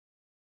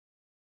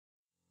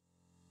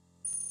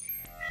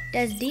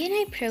Does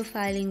DNA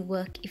profiling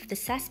work if the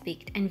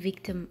suspect and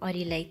victim are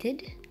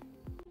related?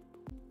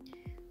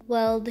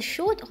 Well, the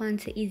short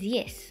answer is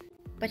yes,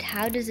 but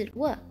how does it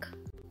work?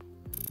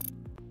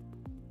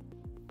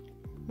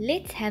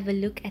 Let's have a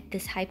look at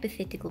this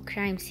hypothetical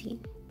crime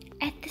scene.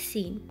 At the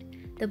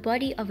scene, the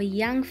body of a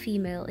young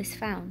female is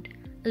found,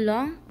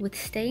 along with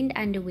stained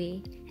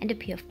underwear and a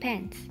pair of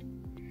pants.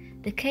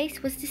 The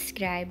case was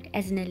described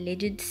as an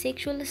alleged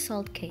sexual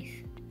assault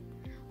case.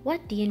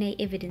 What DNA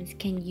evidence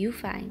can you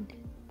find?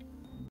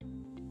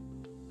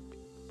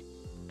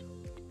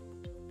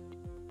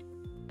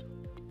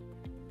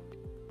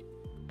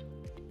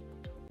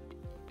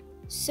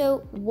 So,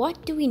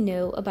 what do we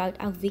know about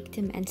our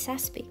victim and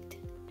suspect?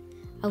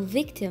 Our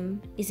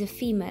victim is a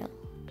female,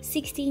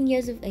 16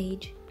 years of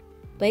age.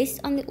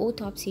 Based on the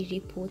autopsy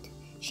report,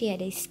 she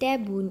had a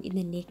stab wound in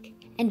the neck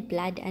and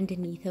blood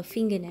underneath her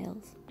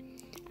fingernails.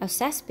 Our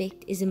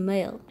suspect is a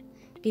male,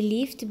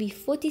 believed to be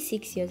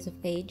 46 years of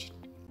age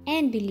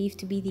and believed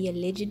to be the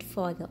alleged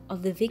father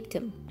of the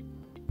victim.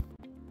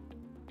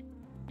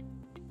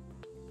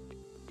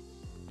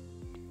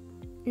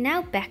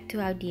 Now back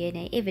to our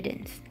DNA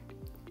evidence.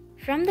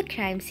 From the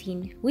crime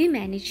scene, we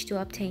managed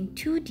to obtain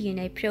 2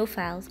 DNA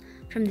profiles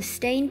from the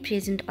stain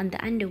present on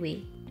the underwear.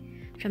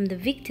 From the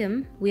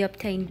victim, we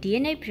obtained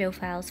DNA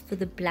profiles for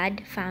the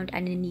blood found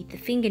underneath the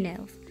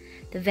fingernails,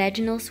 the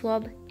vaginal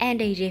swab,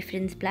 and a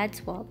reference blood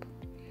swab.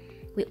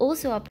 We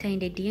also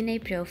obtained a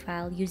DNA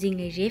profile using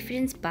a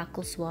reference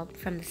buccal swab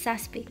from the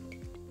suspect.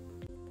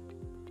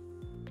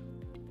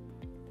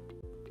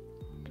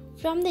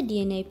 From the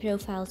DNA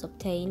profiles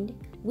obtained,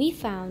 we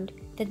found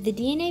that the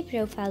DNA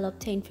profile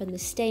obtained from the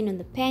stain on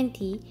the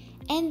panty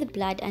and the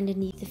blood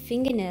underneath the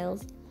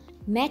fingernails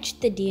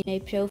matched the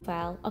DNA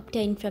profile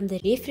obtained from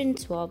the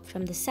reference swab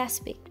from the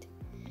suspect.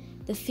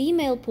 The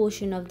female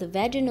portion of the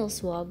vaginal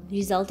swab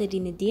resulted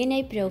in a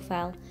DNA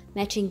profile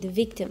matching the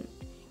victim,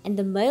 and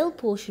the male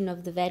portion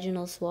of the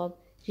vaginal swab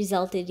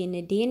resulted in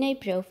a DNA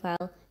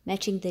profile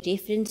matching the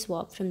reference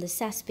swab from the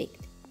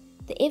suspect.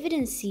 The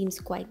evidence seems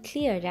quite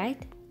clear,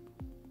 right?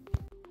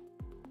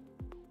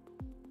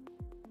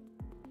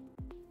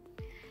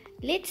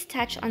 Let's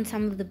touch on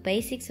some of the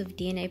basics of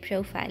DNA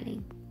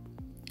profiling.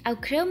 Our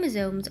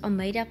chromosomes are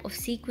made up of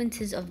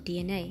sequences of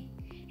DNA,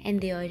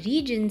 and there are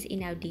regions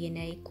in our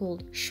DNA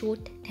called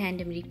short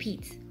tandem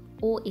repeats,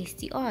 or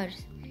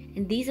STRs,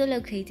 and these are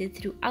located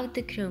throughout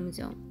the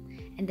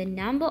chromosome, and the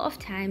number of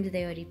times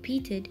they are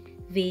repeated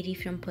vary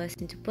from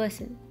person to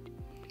person.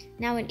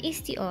 Now an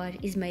STR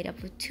is made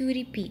up of 2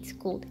 repeats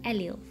called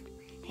alleles,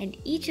 and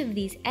each of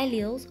these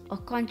alleles are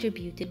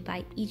contributed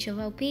by each of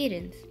our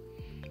parents.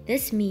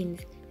 This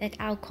means that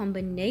our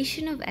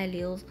combination of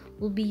alleles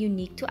will be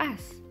unique to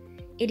us.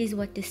 It is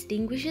what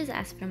distinguishes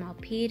us from our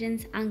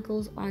parents,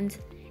 uncles, aunts,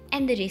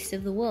 and the rest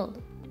of the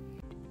world.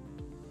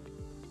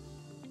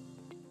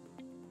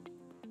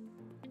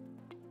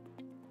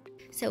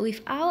 So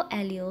if our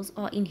alleles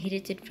are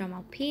inherited from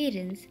our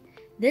parents,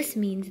 this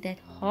means that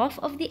half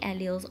of the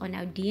alleles on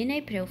our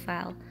DNA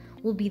profile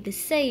will be the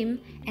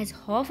same as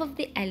half of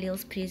the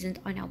alleles present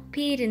on our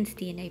parents'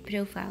 DNA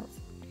profiles.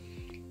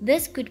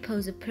 This could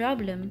pose a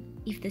problem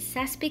if the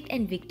suspect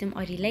and victim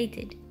are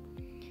related.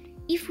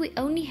 If we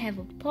only have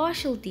a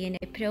partial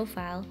DNA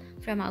profile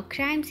from our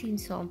crime scene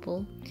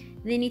sample,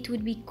 then it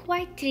would be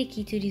quite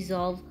tricky to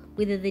resolve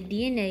whether the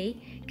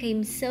DNA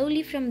came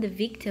solely from the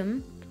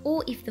victim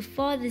or if the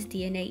father's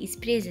DNA is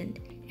present,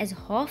 as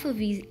half of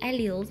his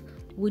alleles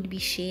would be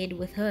shared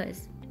with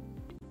hers.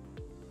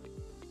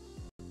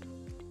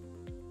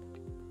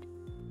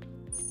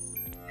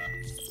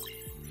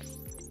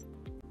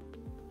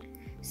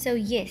 So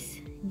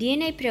yes,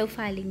 DNA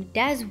profiling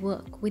does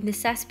work when the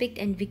suspect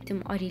and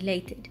victim are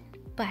related,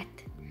 but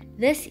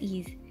this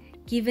is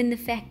given the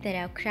fact that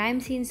our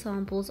crime scene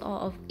samples are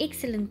of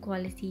excellent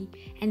quality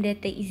and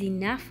that there is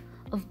enough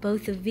of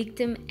both the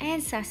victim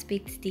and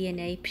suspect's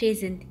DNA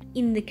present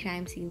in the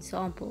crime scene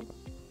sample.